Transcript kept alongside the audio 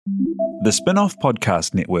The Spin-Off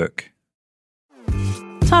Podcast Network.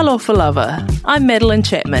 Talofa lava. I'm Madeline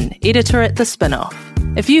Chapman, editor at The Spin-Off.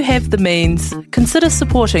 If you have the means, consider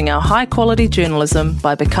supporting our high-quality journalism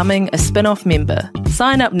by becoming a Spin-Off member.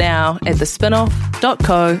 Sign up now at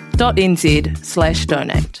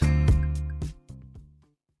thespinoff.co.nz/donate.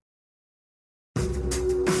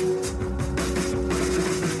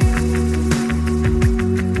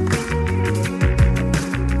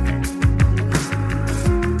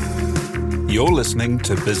 You're listening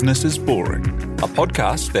to Business is Boring, a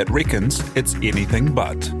podcast that reckons it's anything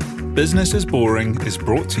but. Business is Boring is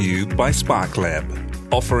brought to you by Spark Lab,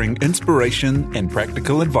 offering inspiration and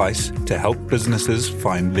practical advice to help businesses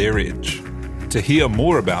find their edge. To hear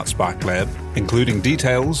more about Spark Lab, including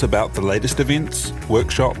details about the latest events,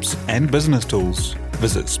 workshops, and business tools,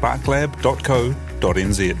 visit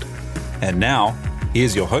sparklab.co.nz. And now,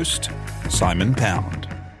 here's your host, Simon Pound.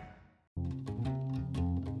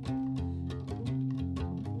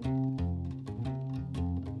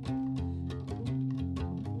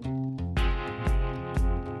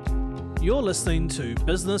 You're listening to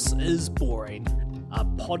Business is Boring, a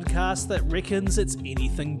podcast that reckons it's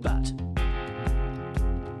anything but.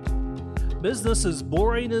 Business is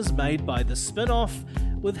Boring is made by The Spin-Off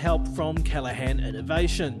with help from Callaghan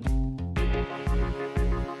Innovation.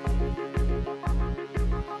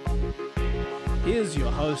 Here's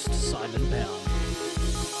your host, Simon Pound.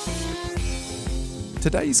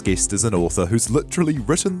 Today's guest is an author who's literally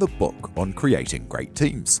written the book on creating great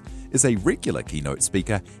teams, is a regular keynote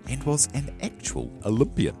speaker, and was an actual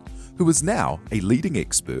Olympian, who is now a leading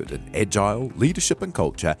expert in agile leadership and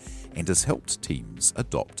culture and has helped teams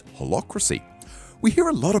adopt holacracy. We hear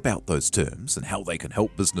a lot about those terms and how they can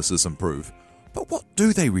help businesses improve, but what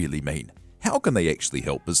do they really mean? How can they actually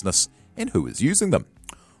help business, and who is using them?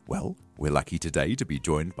 Well, we're lucky today to be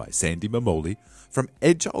joined by Sandy Mamoli from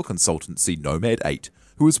agile consultancy Nomad 8,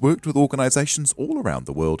 who has worked with organisations all around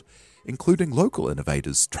the world, including local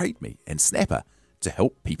innovators TradeMe and Snapper, to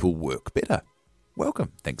help people work better.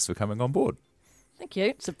 Welcome. Thanks for coming on board. Thank you.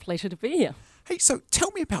 It's a pleasure to be here. Hey, so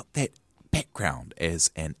tell me about that background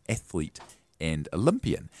as an athlete and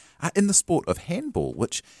Olympian in the sport of handball,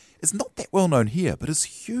 which is not that well known here, but is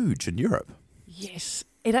huge in Europe. Yes,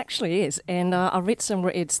 it actually is. And I read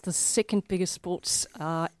somewhere it's the second biggest sports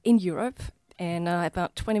in Europe. And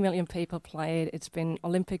about 20 million people play it. It's been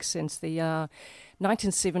Olympics since the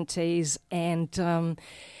 1970s, and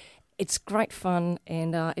it's great fun.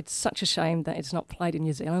 And it's such a shame that it's not played in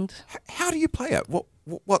New Zealand. How do you play it?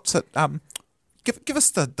 What's it? Give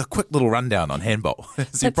us the quick little rundown on handball,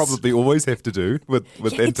 as you probably always have to do with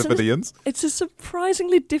Antipodeans. It's a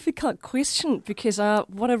surprisingly difficult question because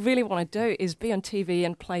what I really want to do is be on TV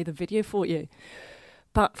and play the video for you.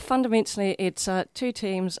 But fundamentally, it's 2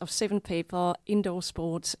 teams of 7 people, indoor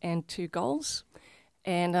sports, and 2 goals.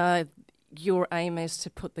 And your aim is to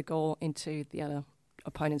put the goal into the other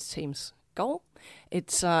opponent's team's goal.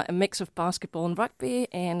 It's a mix of basketball and rugby,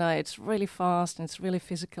 and it's really fast and it's really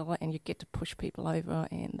physical, and you get to push people over,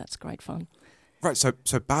 and that's great fun. Right, so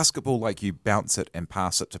basketball, like you bounce it and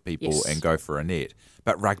pass it to people Yes. and go for a net.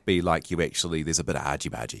 But rugby, like you actually, there's a bit of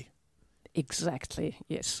argy-bargy. Exactly,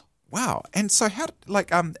 yes. Wow. And so how,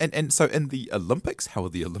 and so in the Olympics, how are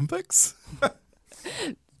the Olympics? The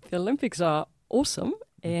Olympics are awesome,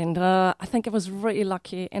 and I think I was really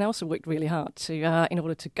lucky, and I also worked really hard to in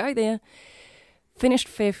order to go there. Finished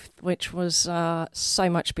 5th, which was so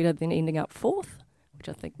much better than ending up 4th, which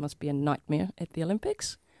I think must be a nightmare at the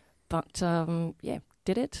Olympics. But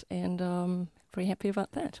did it, and very happy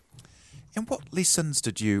about that. And what lessons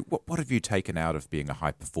what have you taken out of being a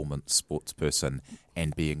high-performance sports person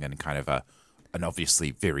and being in kind of an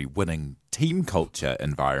obviously very winning team culture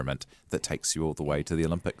environment that takes you all the way to the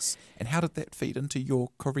Olympics? And how did that feed into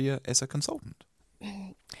your career as a consultant?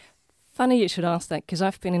 Funny you should ask that, because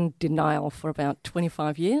I've been in denial for about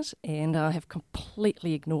 25 years, and I have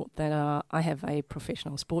completely ignored that I have a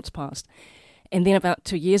professional sports past. And then about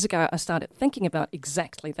 2 years ago, I started thinking about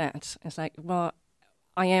exactly that. It's like, well,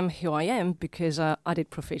 I am who I am because I did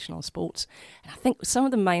professional sports. And I think some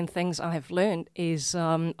of the main things I have learned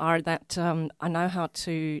are that I know how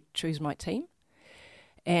to choose my team.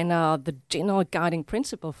 And the general guiding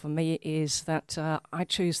principle for me is that I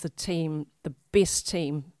choose the best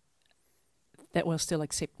team that will still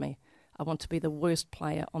accept me. I want to be the worst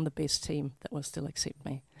player on the best team that will still accept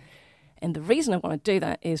me. And the reason I want to do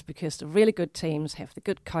that is because the really good teams have the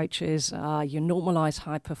good coaches, you normalise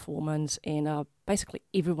high performance, and basically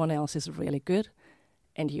everyone else is really good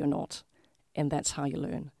and you're not. And that's how you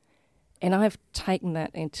learn. And I've taken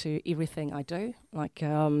that into everything I do, like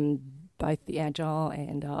both the agile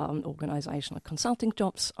and organisational consulting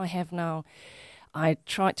jobs I have now. I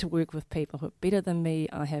try to work with people who are better than me.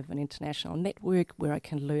 I have an international network where I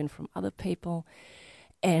can learn from other people.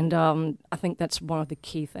 And I think that's one of the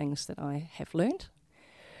key things that I have learned.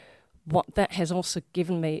 What that has also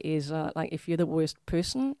given me is, if you're the worst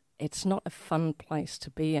person, it's not a fun place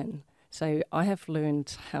to be in. So I have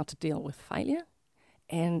learned how to deal with failure.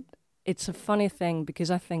 And it's a funny thing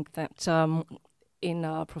because I think that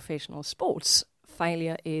in professional sports,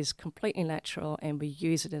 failure is completely natural and we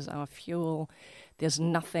use it as our fuel. There's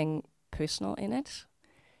nothing personal in it.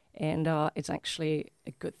 And it's actually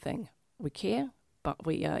a good thing. We care, but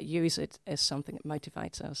we use it as something that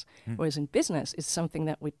motivates us. Whereas in business, it's something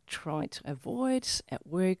that we try to avoid. At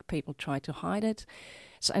work, people try to hide it.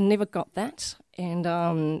 So I never got that. And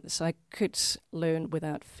so I could learn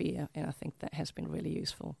without fear. And I think that has been really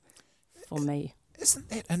useful for me. Isn't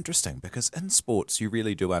that interesting? Because in sports, you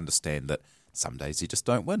really do understand that some days you just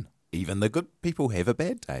don't win. Even the good people have a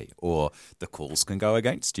bad day, or the calls can go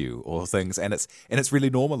against you, or things. And it's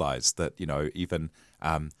really normalised that, even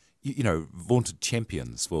vaunted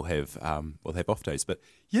champions will have off days. But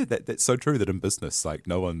yeah, that's so true that in business, like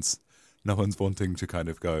no one's wanting to kind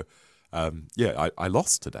of go, I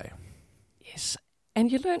lost today. Yes, and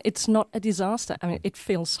you learn it's not a disaster. I mean, it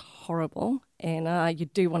feels horrible, and you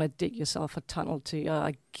do want to dig yourself a tunnel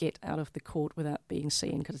to get out of the court without being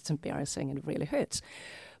seen because it's embarrassing and it really hurts.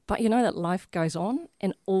 But you know that life goes on,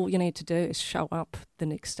 and all you need to do is show up the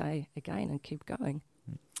next day again and keep going.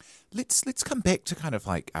 Let's come back to kind of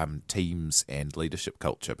like teams and leadership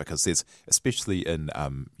culture, because there's, especially in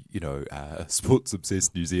sports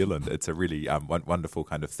obsessed New Zealand, it's a really wonderful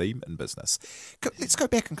kind of theme in business. Let's go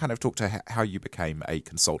back and kind of talk to how you became a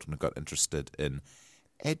consultant and got interested in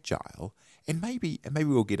agile, and maybe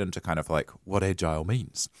we'll get into kind of like what agile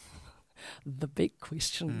means. The big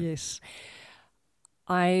question, yes.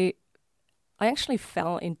 I actually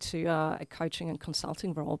fell into a coaching and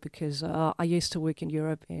consulting role because I used to work in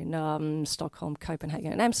Europe in Stockholm,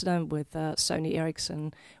 Copenhagen, and Amsterdam with Sony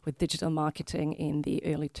Ericsson with digital marketing in the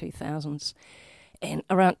early 2000s. And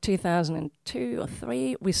around 2002 or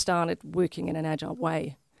 3, we started working in an agile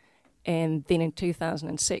way. And then in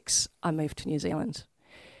 2006, I moved to New Zealand.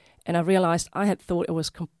 And I realised I had thought it was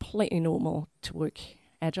completely normal to work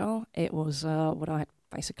agile. It was what I had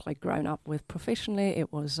basically grown up with professionally.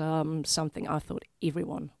 It was something I thought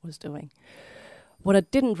everyone was doing. What I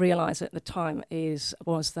didn't realise at the time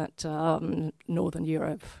was that Northern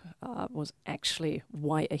Europe was actually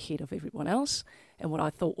way ahead of everyone else, and what I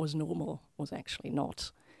thought was normal was actually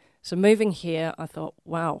not. So moving here, I thought,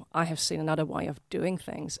 wow, I have seen another way of doing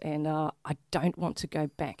things, and I don't want to go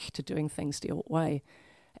back to doing things the old way,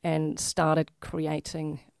 and started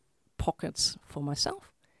creating pockets for myself.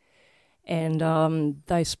 And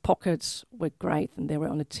those pockets were great, and they were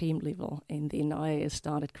on a team level. And then I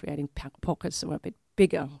started creating pockets that were a bit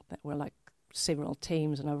bigger, that were like several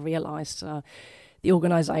teams. And I realised the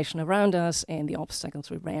organisation around us and the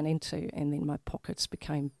obstacles we ran into. And then my pockets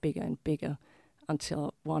became bigger and bigger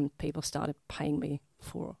until, one, people started paying me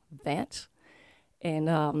for that.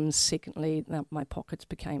 And secondly, my pockets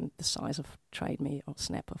became the size of Trade Me or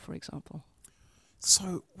Snapper, for example.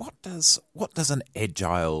 So what does an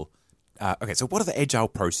agile... so what are the agile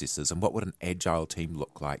processes, and what would an agile team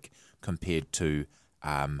look like compared to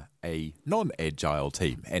a non-agile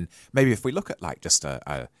team? And maybe if we look at like just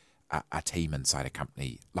a team inside a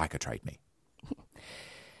company like a Trade Me.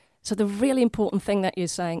 So the really important thing that you're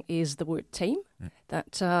saying is the word team,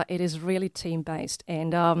 that it is really team-based.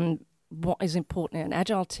 And what is important in an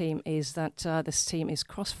agile team is that this team is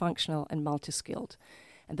cross-functional and multi-skilled.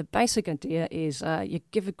 And the basic idea is you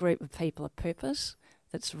give a group of people a purpose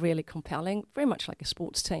that's really compelling, very much like a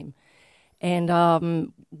sports team. And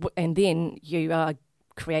then you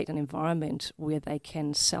create an environment where they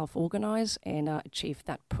can self-organise and achieve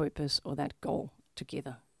that purpose or that goal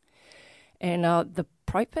together. And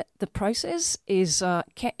the process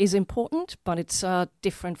is important, but it's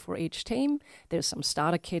different for each team. There's some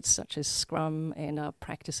starter kits such as Scrum and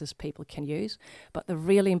practices people can use. But the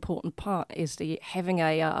really important part is having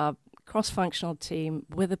a cross-functional team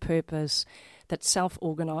with a purpose that's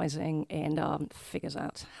self-organising and figures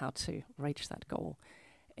out how to reach that goal.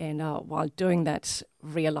 And while doing that,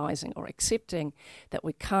 realising or accepting that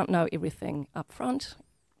we can't know everything up front.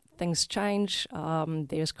 Things change,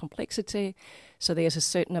 there's complexity, so there's a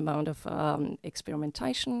certain amount of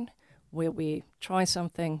experimentation where we try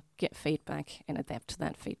something, get feedback, and adapt to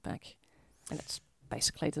that feedback. And that's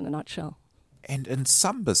basically it in a nutshell. And in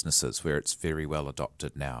some businesses where it's very well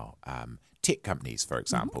adopted now, tech companies, for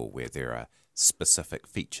example, where there are specific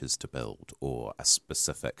features to build or a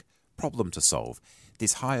specific problem to solve.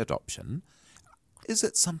 There's high adoption. Is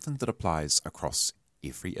it something that applies across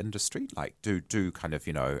every industry? Like, do kind of,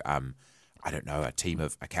 I don't know, a team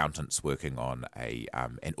of accountants working on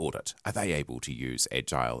an audit, are they able to use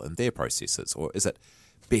Agile in their processes, or is it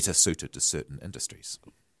better suited to certain industries?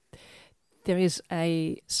 There is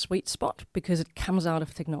a sweet spot because it comes out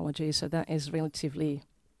of technology, so that is relatively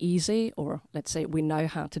easy, or let's say we know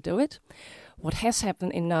how to do it. What has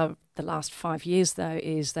happened in the last 5 years, though,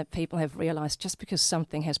 is that people have realized just because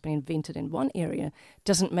something has been invented in one area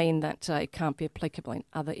doesn't mean that it can't be applicable in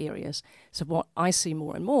other areas. So what I see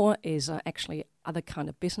more and more is actually other kind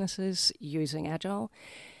of businesses using Agile,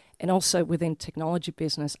 and also within technology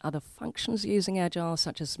business, other functions using Agile,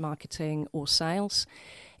 such as marketing or sales.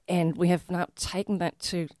 And we have now taken that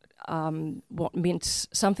to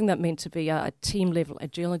something that meant to be a team-level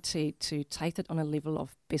agility, to take it on a level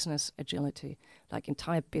of business agility. Like,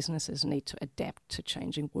 entire businesses need to adapt to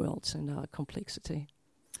changing worlds and complexity.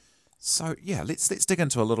 So, yeah, let's dig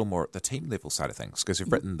into a little more at the team level side of things, because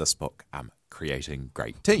you've written this book, Creating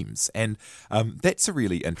Great Teams. And that's a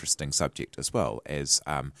really interesting subject as well, as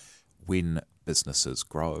when businesses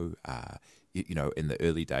grow, in the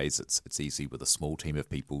early days, it's easy with a small team of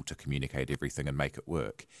people to communicate everything and make it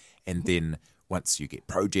work. And then once you get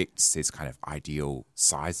projects, there's kind of ideal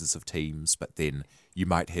sizes of teams, but then you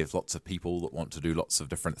might have lots of people that want to do lots of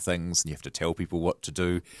different things and you have to tell people what to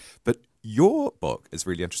do. But your book is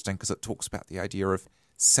really interesting because it talks about the idea of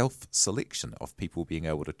self-selection, of people being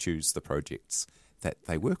able to choose the projects that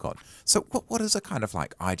they work on. So what is a kind of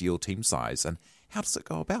like ideal team size, and how does it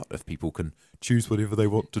go about if people can choose whatever they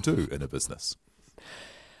want to do in a business?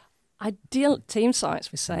 Ideal team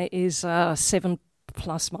size, we say, is 7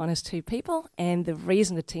 ± 2 people. And the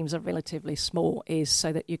reason the teams are relatively small is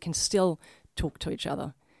so that you can still talk to each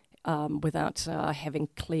other without having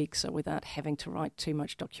cliques or without having to write too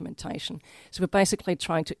much documentation. So we're basically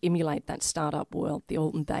trying to emulate that startup world, the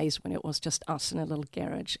olden days when it was just us in a little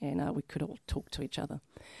garage and we could all talk to each other.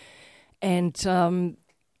 And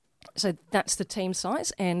so that's the team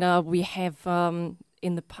size. And we have,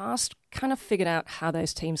 in the past, kind of figured out how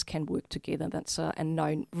those teams can work together. That's a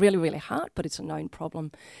known, really, really hard, but it's a known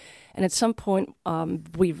problem. And at some point,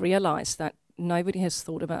 we realized that nobody has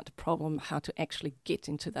thought about the problem, how to actually get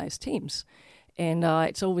into those teams. And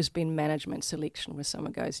it's always been management selection, where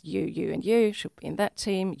someone goes, you, and you should be in that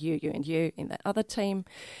team, you, and you in that other team.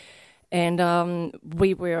 And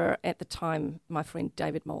we were, at the time, my friend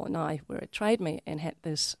David Mole and I were at TradeMe and had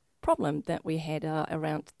this problem that we had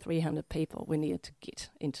around 300 people we needed to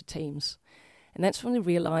get into teams. And that's when we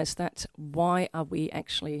realized that why are we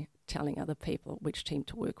actually telling other people which team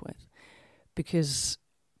to work with? Because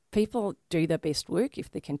people do their best work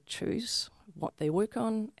if they can choose what they work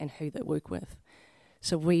on and who they work with.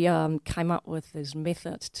 So we came up with this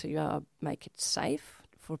method to make it safe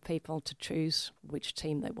for people to choose which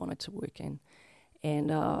team they wanted to work in.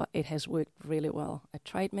 And it has worked really well at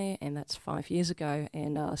TradeMe, and that's 5 years ago.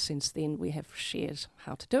 And since then, we have shared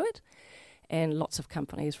how to do it, and lots of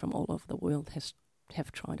companies from all over the world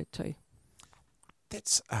have tried it too.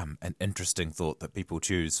 That's an interesting thought, that people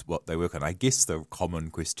choose what they work on. I guess the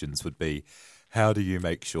common questions would be, how do you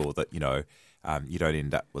make sure that, you don't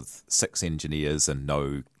end up with 6 engineers and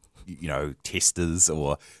no, testers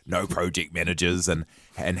or no project managers, and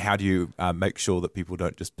how do you make sure that people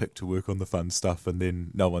don't just pick to work on the fun stuff and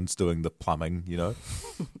then no one's doing the plumbing,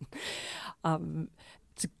 It's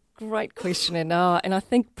a great question, and I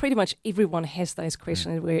think pretty much everyone has those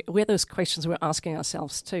questions. We're those questions we're asking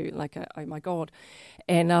ourselves too, like, oh my God.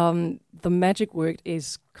 And the magic word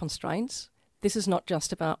is constraints. This is not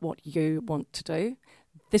just about what you want to do.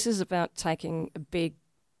 This is about taking a big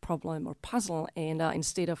problem or puzzle, and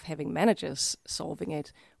instead of having managers solving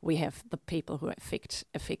it, we have the people who are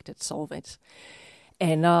affected solve it.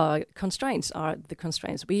 And constraints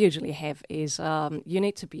we usually have is you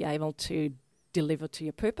need to be able to deliver to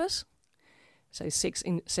your purpose. So six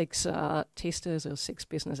testers or 6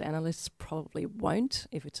 business analysts probably won't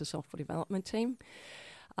if it's a software development team.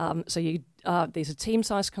 So there's a team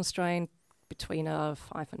size constraint between 5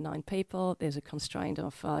 and 9 people. There's a constraint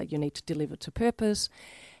of you need to deliver to purpose,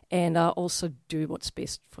 and also do what's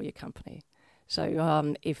best for your company.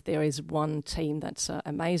 So if there is one team that's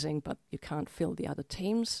amazing, but you can't fill the other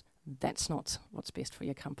teams, that's not what's best for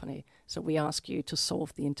your company. So we ask you to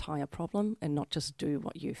solve the entire problem and not just do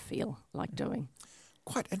what you feel like doing.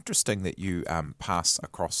 Quite interesting that you pass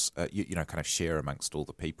across, kind of share amongst all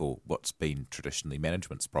the people what's been traditionally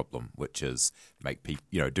management's problem, which is make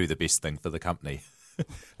people, do the best thing for the company,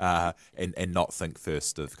 and not think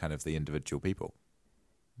first of kind of the individual people.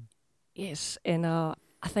 Yes, and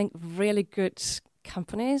I think really good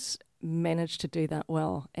companies manage to do that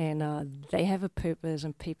well, and they have a purpose,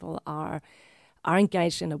 and people are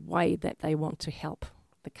engaged in a way that they want to help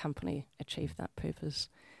the company achieve that purpose.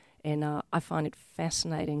 And I find it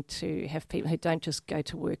fascinating to have people who don't just go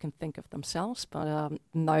to work and think of themselves, but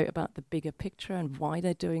know about the bigger picture and why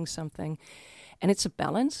they're doing something. And it's a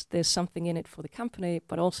balance. There's something in it for the company,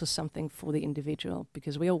 but also something for the individual,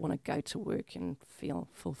 because we all want to go to work and feel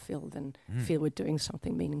fulfilled and feel we're doing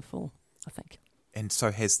something meaningful, I think. And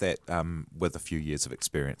so has that, with a few years of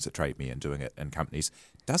experience at Trade Me and doing it in companies,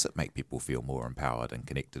 does it make people feel more empowered and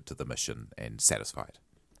connected to the mission and satisfied?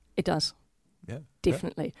 It does. Yeah,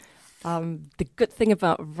 definitely. The good thing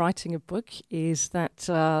about writing a book is that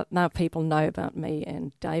now people know about me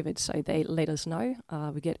and David, so they let us know.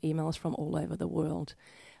 We get emails from all over the world,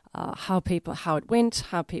 how it went,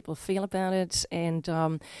 how people feel about it,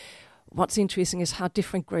 and what's interesting is how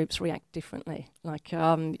different groups react differently. Like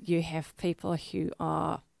you have people who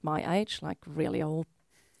are my age, like really old.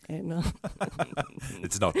 And,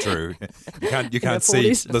 it's not true. You can't see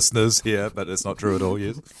listeners here, but it's not true at all,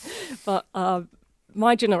 yes. But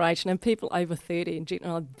my generation and people over 30 in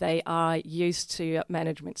general, they are used to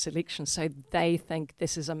management selection, so they think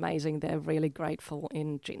this is amazing. They're really grateful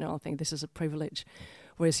in general. I think this is a privilege.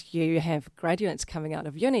 Whereas you have graduates coming out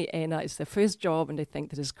of uni and it's their first job and they think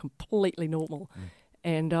this is completely normal.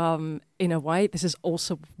 And in a way, this is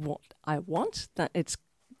also what I want, that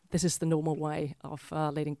this is the normal way of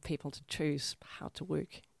letting people to choose how to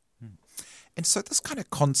work. And so this kind of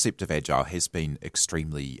concept of Agile has been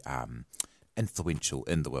extremely influential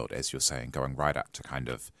in the world, as you're saying, going right up to kind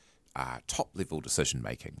of top-level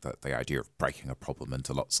decision-making, the idea of breaking a problem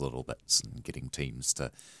into lots of little bits and getting teams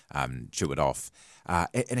to chew it off.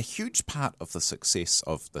 And a huge part of the success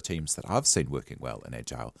of the teams that I've seen working well in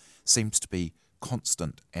Agile seems to be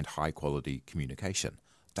constant and high-quality communication.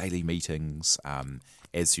 Daily meetings,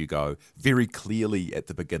 as you go, very clearly at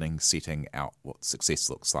the beginning setting out what success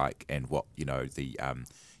looks like and what the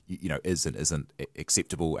is and isn't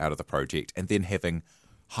acceptable out of the project, and then having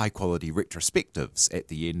high quality retrospectives at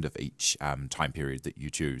the end of each time period that you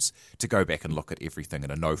choose to go back and look at everything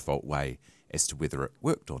in a no fault way as to whether it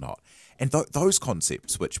worked or not. And those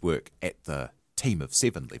concepts, which work at the team of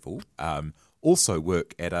 7 level, also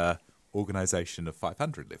work at a organisation of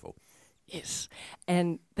 500 level. Yes,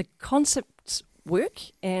 and the concepts work,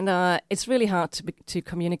 and it's really hard to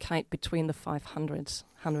communicate between the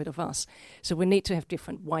 100 of us. So we need to have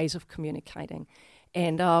different ways of communicating.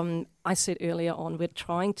 And I said earlier on, we're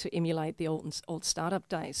trying to emulate the old startup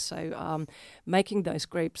days. So making those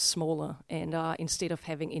groups smaller, and instead of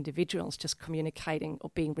having individuals just communicating or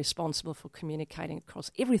being responsible for communicating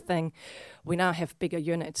across everything, we now have bigger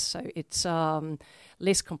units. So it's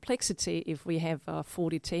less complexity if we have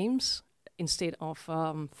 40 teams instead of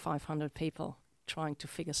 500 people trying to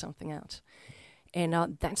figure something out.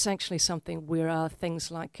 And that's actually something where things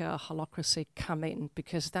like holacracy come in,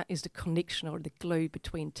 because that is the connection or the glue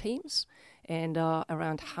between teams and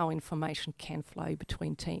around how information can flow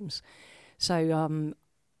between teams. So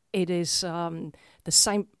it is the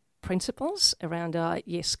same principles around,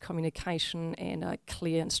 communication and a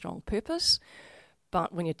clear and strong purpose.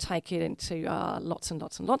 But when you take it into lots and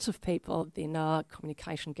lots and lots of people, then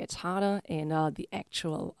communication gets harder, and the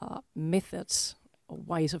actual methods or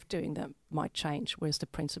ways of doing them might change, whereas the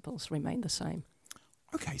principles remain the same.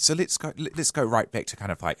 Okay, so let's go right back to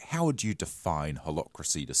kind of like, how would you define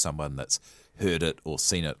holacracy to someone that's heard it or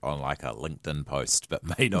seen it on like a LinkedIn post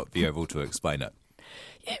but may not be able to explain it?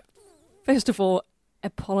 Yeah. First of all,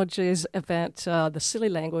 apologies about the silly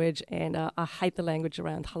language, and I hate the language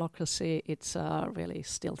around holacracy. It's really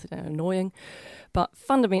stilted and annoying. But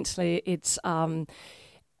fundamentally, it's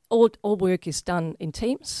all work is done in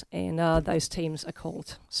teams, and those teams are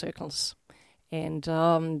called circles. And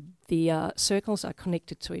the circles are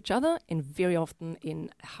connected to each other, and very often in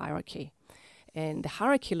a hierarchy. And the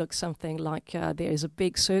hierarchy looks something like there is a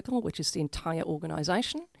big circle, which is the entire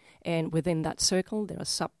organisation, and within that circle there are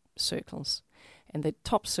sub-circles. And the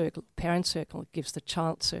top circle, parent circle, gives the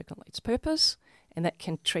child circle its purpose, and that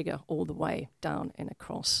can trigger all the way down and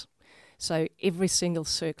across. So every single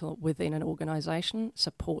circle within an organisation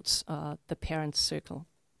supports the parent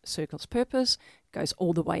circle's purpose, goes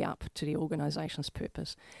all the way up to the organisation's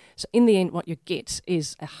purpose. So in the end, what you get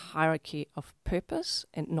is a hierarchy of purpose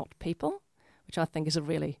and not people, which I think is a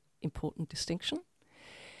really important distinction.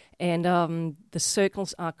 And the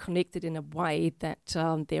circles are connected in a way that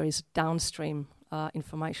there is downstream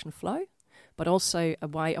information flow, but also a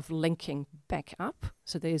way of linking back up.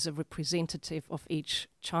 So there's a representative of each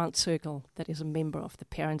child circle that is a member of the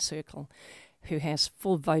parent circle, who has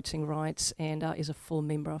full voting rights and is a full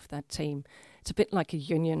member of that team. It's a bit like a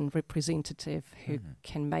union representative who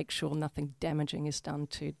can make sure nothing damaging is done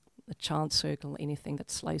to the child circle, anything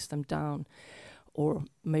that slows them down or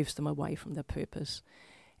moves them away from their purpose.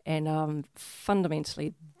 And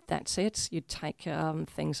fundamentally, that's it. You take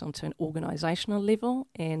things onto an organisational level,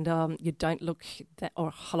 and you don't look that,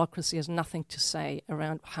 or holacracy has nothing to say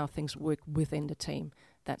around how things work within the team.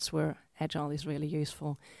 That's where Agile is really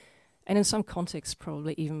useful. And in some contexts,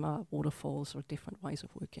 probably even waterfalls or different ways of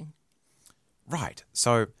working. Right.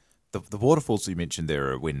 So the waterfalls you mentioned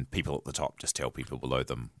there are when people at the top just tell people below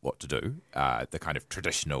them what to do, the kind of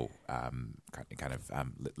traditional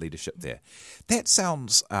leadership there. That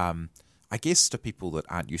sounds, I guess, to people that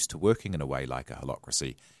aren't used to working in a way like a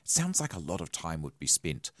holacracy, it sounds like a lot of time would be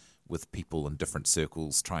spent with people in different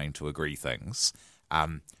circles trying to agree things.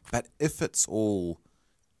 But if it's all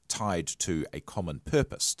tied to a common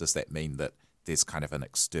purpose, does that mean that there's kind of an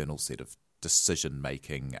external set of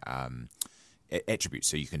decision-making attributes,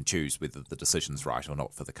 so you can choose whether the decision's right or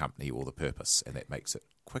not for the company or the purpose, and that makes it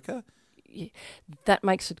quicker? Yeah, that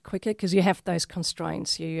makes it quicker because you have those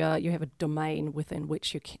constraints. You have a domain within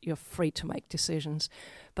which you're free to make decisions.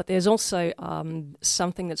 But there's also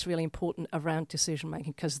something that's really important around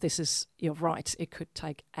decision-making, because you're right, it could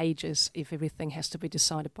take ages if everything has to be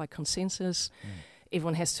decided by consensus.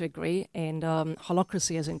 Everyone has to agree, and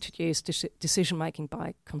holacracy has introduced decision-making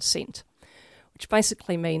by consent, which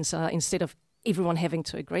basically means instead of everyone having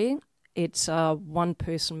to agree, it's one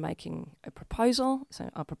person making a proposal. So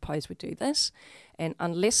I propose we do this, and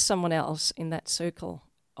unless someone else in that circle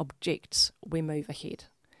objects, we move ahead.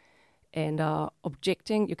 And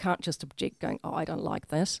objecting, you can't just object going, oh, I don't like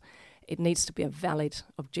this. It needs to be a valid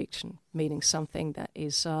objection, meaning something that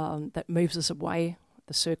is that moves us away,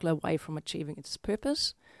 the circle away from achieving its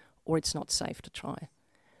purpose, or it's not safe to try.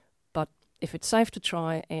 But if it's safe to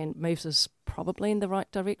try and moves us probably in the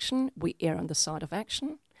right direction, we err on the side of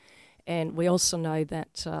action. And we also know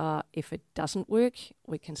that if it doesn't work,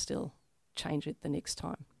 we can still change it the next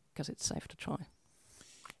time because it's safe to try.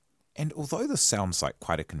 And although this sounds like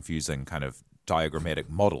quite a confusing kind of diagrammatic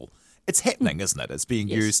model, it's happening, isn't it? It's being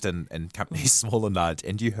used in companies small and large,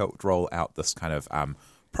 and you helped roll out this kind of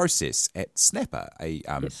process at Snapper,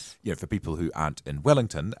 for people who aren't in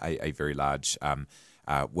Wellington, a very large,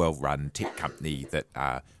 well-run tech company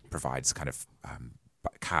that provides kind of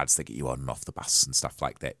cards that get you on and off the bus and stuff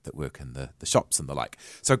like that work in the shops and the like.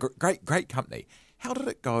 So great company. How did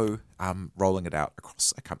it go rolling it out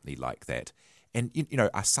across a company like that? And,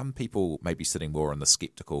 are some people maybe sitting more on the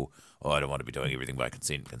skeptical, I don't want to be doing everything by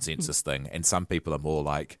consensus thing, and some people are more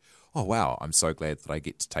like, oh, wow, I'm so glad that I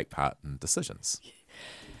get to take part in decisions?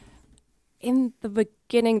 In the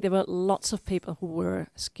beginning, there were lots of people who were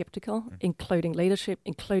skeptical, including leadership,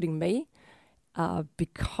 including me,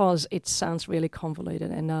 because it sounds really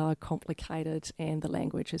convoluted and complicated, and the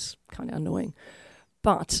language is kind of annoying.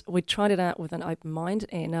 But we tried it out with an open mind,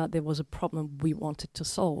 and there was a problem we wanted to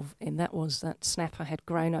solve, and that was that Snapper had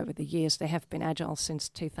grown over the years. They have been agile since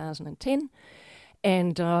 2010,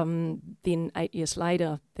 and then 8 years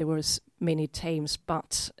later, there was many teams,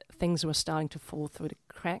 but things were starting to fall through the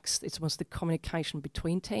cracks. It was the communication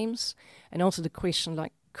between teams, and also the question,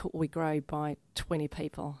 could we grow by 20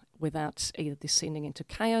 people without either descending into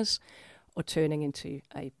chaos or turning into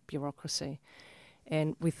a bureaucracy?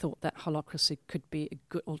 And we thought that holacracy could be a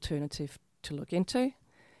good alternative to look into.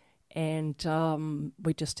 And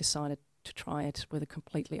we just decided to try it with a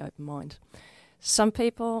completely open mind. Some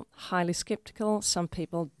people, highly skeptical. Some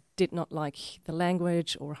people did not like the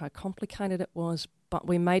language or how complicated it was. But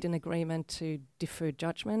we made an agreement to defer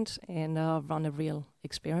judgment and run a real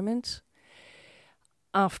experiment.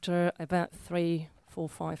 After about 3, 4,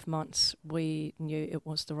 5 months, we knew it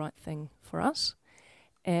was the right thing for us.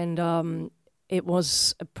 And it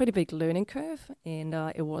was a pretty big learning curve, and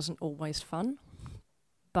it wasn't always fun.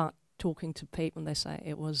 But talking to people, they say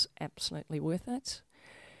it was absolutely worth it.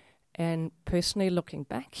 And personally, looking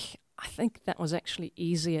back, I think that was actually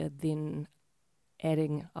easier than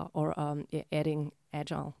adding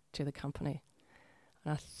Agile to the company.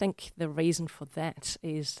 And I think the reason for that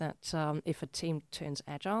is that if a team turns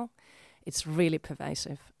Agile, it's really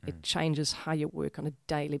pervasive. It changes how you work on a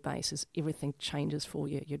daily basis. Everything changes for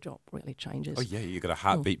you. Your job really changes. Oh, yeah, you've got a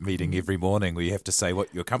heartbeat meeting every morning where you have to say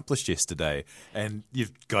what you accomplished yesterday, and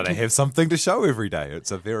you've got to have something to show every day.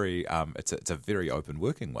 It's a very it's a very open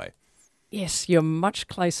working way. Yes, you're much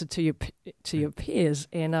closer to your peers,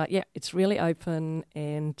 and it's really open,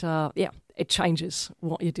 and it changes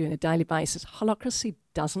what you do on a daily basis. Holacracy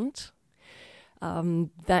doesn't.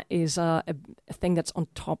 That is a thing that's on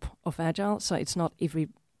top of Agile, so it's not every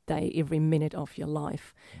day, every minute of your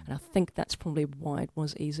life. And I think that's probably why it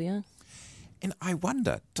was easier. And I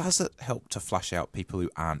wonder, does it help to flush out people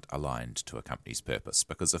who aren't aligned to a company's purpose?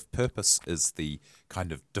 Because if purpose is the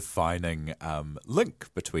kind of defining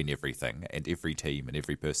link between everything, and every team and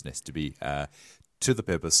every person has to be to the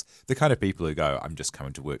purpose, the kind of people who go, I'm just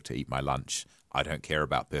coming to work to eat my lunch, I don't care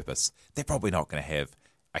about purpose, they're probably not going to have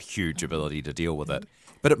a huge ability to deal with it.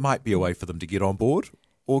 But it might be a way for them to get on board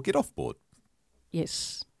or get off board.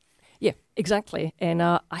 Yes. Yeah, exactly. And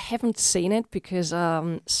I haven't seen it because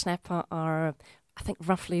Snapper are, I think,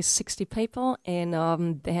 roughly 60 people,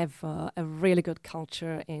 and they have a really good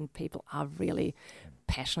culture, and people are really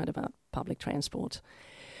passionate about public transport.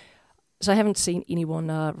 So I haven't seen anyone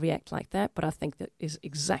react like that, but I think that is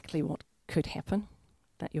exactly what could happen,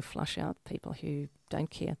 that you flush out people who don't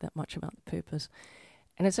care that much about the purpose.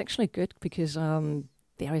 And it's actually good because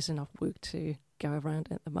there is enough work to go around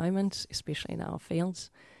at the moment, especially in our fields,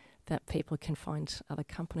 that people can find other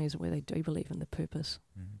companies where they do believe in the purpose.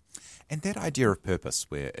 And that idea of purpose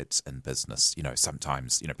where it's in business,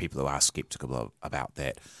 sometimes, people who are skeptical about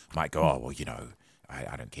that might go, oh, well,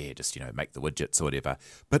 I don't care, just, make the widgets or whatever.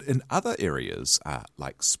 But in other areas,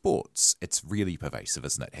 like sports, it's really pervasive,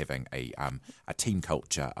 isn't it? Having a team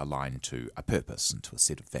culture aligned to a purpose and to a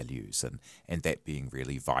set of values, and that being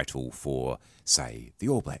really vital for, say, the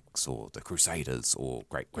All Blacks or the Crusaders or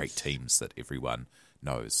great teams that everyone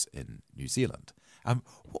knows in New Zealand.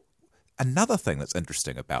 Another thing that's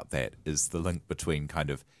interesting about that is the link between kind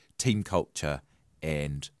of team culture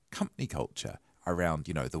and company culture around,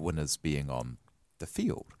 the winners being on the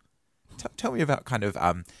field. Tell me about kind of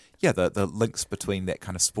the links between that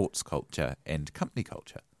kind of sports culture and company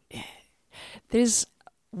culture. There's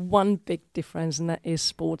one big difference, and that is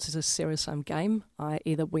sports is a zero-sum game. I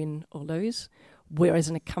either win or lose, whereas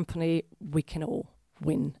in a company we can all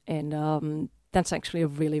win, and that's actually a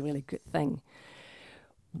really, really good thing.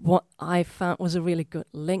 What I found was a really good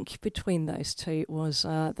link between those two was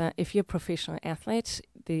that if you're a professional athlete,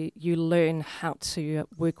 you learn how to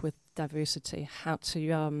work with diversity, how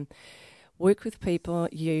to work with people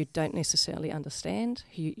you don't necessarily understand,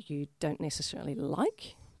 who you don't necessarily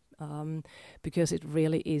like, because it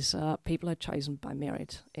really is people are chosen by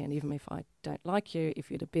merit. And even if I don't like you, if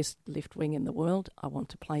you're the best left wing in the world, I want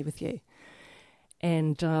to play with you.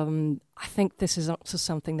 And I think this is also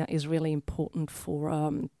something that is really important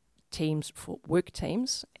for teams, for work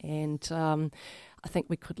teams. And I think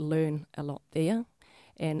we could learn a lot there.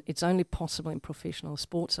 And it's only possible in professional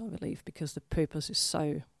sports, I believe, because the purpose is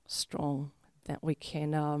so strong that we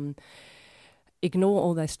can ignore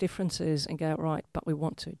all those differences and go, right, but we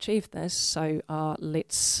want to achieve this. So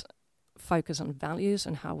let's focus on values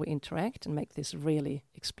and how we interact and make this really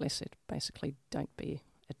explicit. Basically, don't be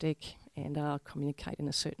a dick and communicate in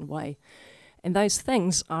a certain way. And those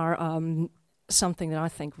things are something that I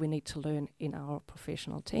think we need to learn in our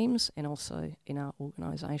professional teams and also in our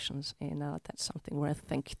organisations. And that's something where I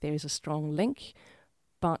think there is a strong link,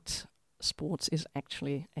 but sports is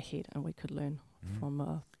actually ahead and we could learn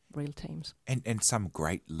from real teams. And some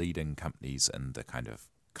great leading companies in the kind of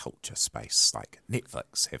culture space, like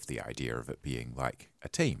Netflix, have the idea of it being like a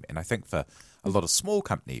team. And I think for a lot of small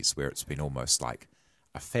companies where it's been almost like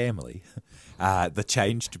a family, the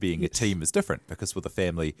change to being a team is different, because with a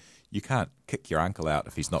family you can't kick your uncle out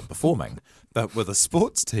if he's not performing, but with a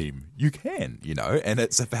sports team you can, and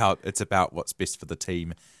it's about what's best for the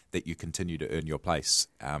team, that you continue to earn your place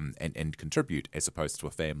and contribute, as opposed to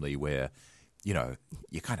a family where you're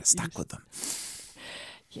kind of stuck with them.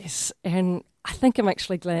 Yes, and I think I'm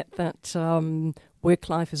actually glad that work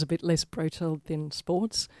life is a bit less brutal than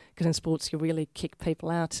sports, because in sports you really kick people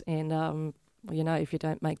out, and if you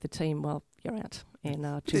don't make the team, well, you're out and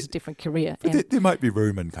choose a different career. But there might be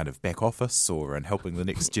room in kind of back office or in helping the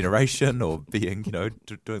next generation or being,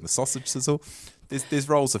 doing the sausage sizzle. There's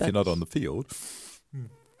roles if you're not on the field.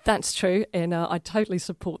 That's true, and I totally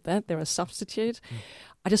support that. They're a substitute.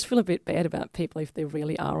 I just feel a bit bad about people if they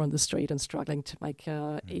really are on the street and struggling to make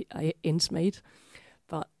ends meet.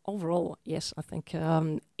 But overall, yes, I think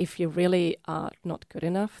if you really are not good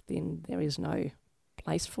enough, then there is no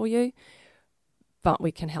place for you. But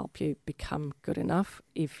we can help you become good enough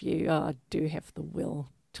if you do have the will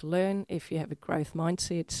to learn, if you have a growth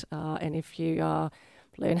mindset, and if you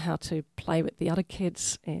learn how to play with the other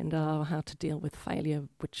kids and how to deal with failure,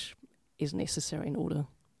 which is necessary in order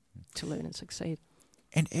to learn and succeed.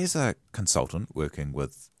 And as a consultant working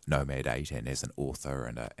with Nomad 8 and as an author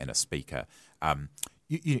and a speaker,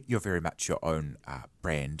 you're very much your own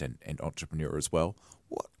brand and entrepreneur as well.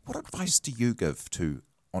 What advice do you give to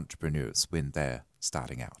entrepreneurs when they're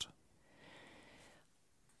starting out?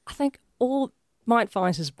 I think all My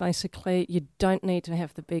advice is basically you don't need to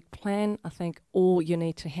have the big plan. I think all you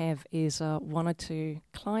need to have is 1 or 2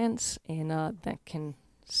 clients, and that can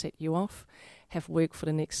set you off. Have work for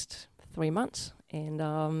the next 3 months, and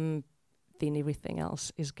then everything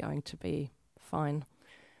else is going to be fine,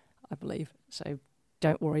 I believe. So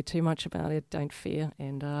don't worry too much about it. Don't fear.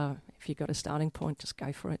 And if you've got a starting point, just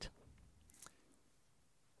go for it.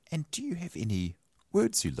 And do you have any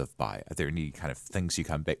words you live by? Are there any kind of things you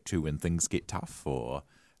come back to when things get tough, or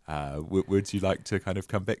words you like to kind of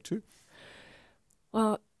come back to?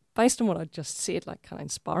 Well, based on what I just said, like kind of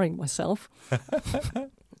inspiring myself, I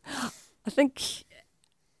think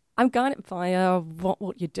I'm guided by what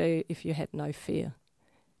would you do if you had no fear,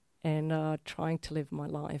 and trying to live my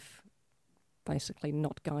life basically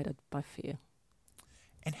not guided by fear.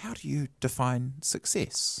 And how do you define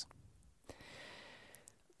success?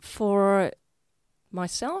 For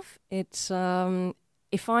myself, it's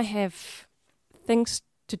if I have things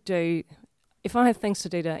to do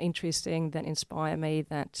that are interesting, that inspire me,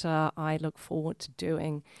 that I look forward to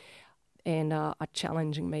doing, and are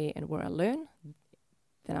challenging me and where I learn,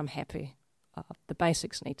 then I'm happy. The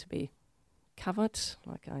basics need to be covered.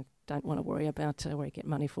 Like, I don't want to worry about where I get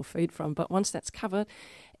money for food from. But once that's covered,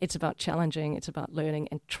 it's about challenging, it's about learning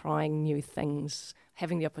and trying new things,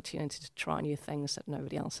 having the opportunity to try new things that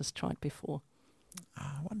nobody else has tried before.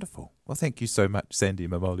 Wonderful. Well, thank you so much, Sandy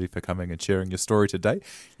Mamoli, for coming and sharing your story today.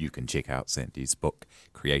 You can check out Sandy's book,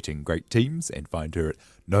 Creating Great Teams, and find her at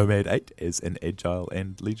Nomad 8 as an agile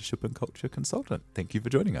and leadership and culture consultant. Thank you for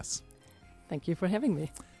joining us. Thank you for having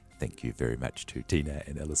me. Thank you very much to Tina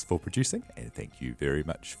and Ellis for producing, and thank you very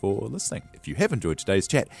much for listening. If you have enjoyed today's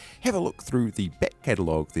chat, have a look through the back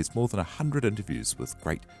catalogue. There's more than 100 interviews with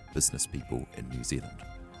great business people in New Zealand.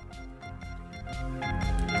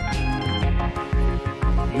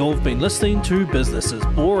 You've been listening to Business is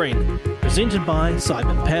Boring, presented by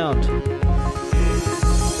Simon Pound,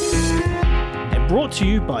 and brought to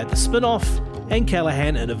you by The Spin-Off and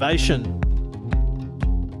Callaghan Innovation.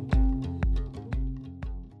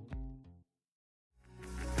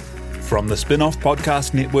 From the Spin-Off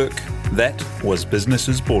Podcast Network, that was Business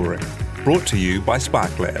is Boring, brought to you by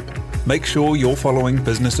SparkLab. Make sure you're following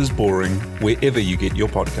Business is Boring wherever you get your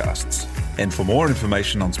podcasts. And for more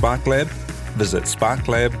information on SparkLab, visit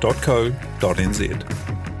sparklab.co.nz.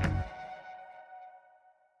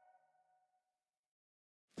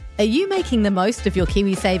 Are you making the most of your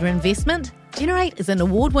KiwiSaver investment? Generate is an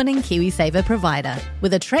award-winning KiwiSaver provider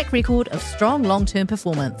with a track record of strong long-term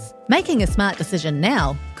performance. Making a smart decision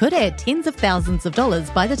now could add tens of thousands of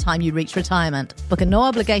dollars by the time you reach retirement. Book a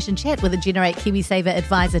no-obligation chat with a Generate KiwiSaver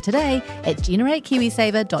advisor today at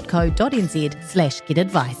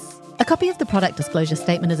generatekiwisaver.co.nz/getadvice. A copy of the product disclosure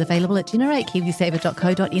statement is available at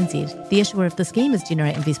generatekiwisaver.co.nz. The issuer of the scheme is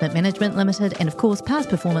Generate Investment Management Limited, and of course, past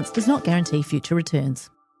performance does not guarantee future returns.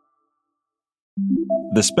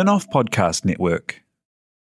 The Spin-Off Podcast Network.